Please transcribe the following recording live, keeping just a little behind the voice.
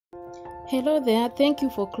Hello there, thank you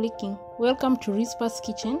for clicking. Welcome to Rispa's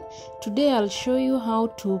Kitchen. Today I'll show you how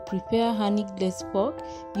to prepare honey glazed pork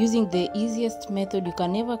using the easiest method you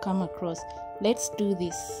can ever come across. Let's do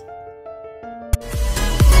this.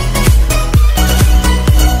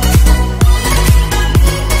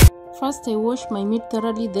 First I wash my meat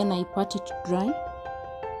thoroughly, then I pat it dry.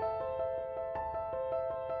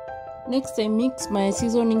 Next I mix my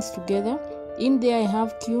seasonings together. In there I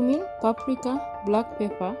have cumin, paprika, black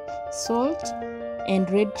pepper, salt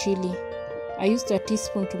and red chili. I used a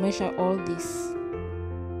teaspoon to measure all this.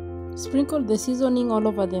 Sprinkle the seasoning all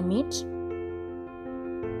over the meat.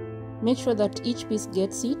 Make sure that each piece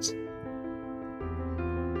gets it.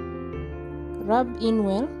 Rub in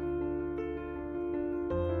well.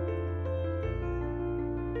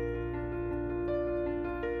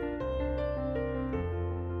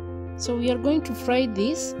 So we are going to fry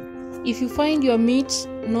this. If you find your meat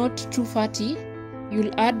not too fatty,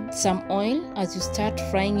 you'll add some oil as you start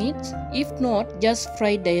frying it. If not, just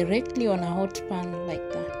fry directly on a hot pan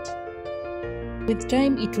like that. With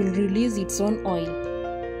time, it will release its own oil.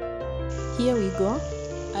 Here we go.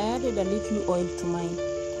 I added a little oil to mine.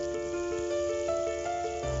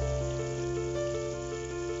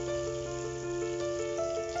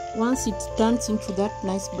 Once it turns into that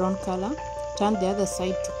nice brown color, turn the other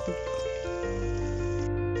side to cook.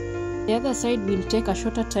 The other side will take a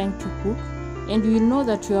shorter time to cook, and you will know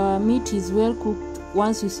that your meat is well cooked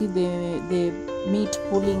once you see the meat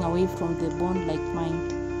pulling away from the bone like mine.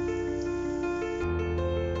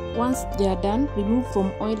 Once they are done, remove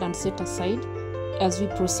from oil and set aside as we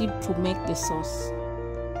proceed to make the sauce.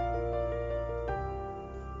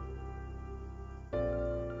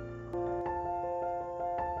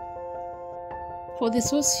 For the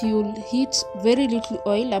sauce, you'll heat very little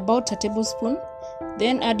oil, about a tablespoon.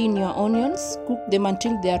 Then add in your onions, cook them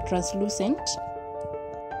until they are translucent.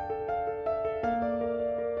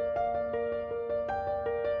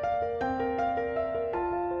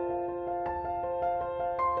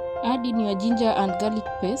 Add in your ginger and garlic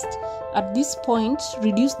paste. At this point,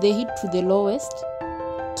 reduce the heat to the lowest.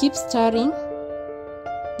 Keep stirring.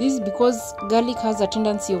 This is because garlic has a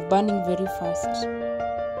tendency of burning very fast.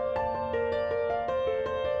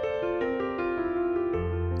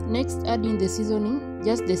 Next, add in the seasoning,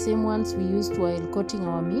 just the same ones we used while coating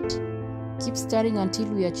our meat. Keep stirring until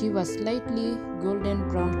we achieve a slightly golden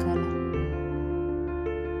brown color.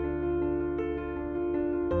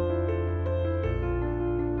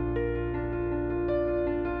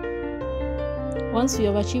 Once you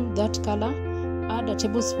have achieved that color, add a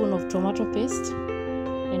tablespoon of tomato paste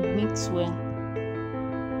and mix well.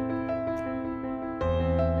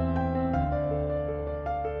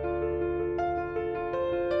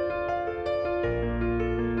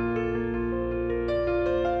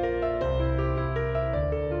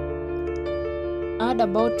 Add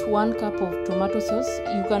about 1 cup of tomato sauce.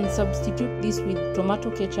 You can substitute this with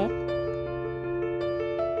tomato ketchup.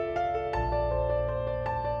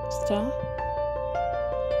 Stir.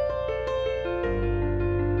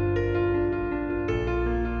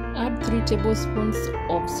 Add 3 tablespoons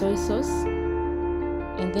of soy sauce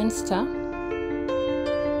and then stir.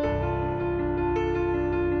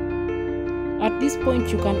 At this point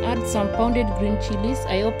you can add some pounded green chilies.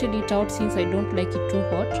 I opted it out since I don't like it too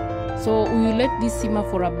hot. So we will let this simmer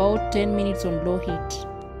for about 10 minutes on low heat.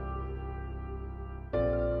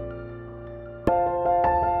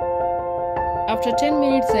 After 10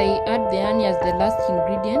 minutes I add the honey as the last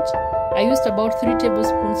ingredient. I used about 3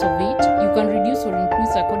 tablespoons of it. You can reduce or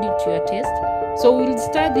increase according to your taste. So we'll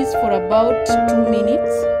stir this for about 2 minutes.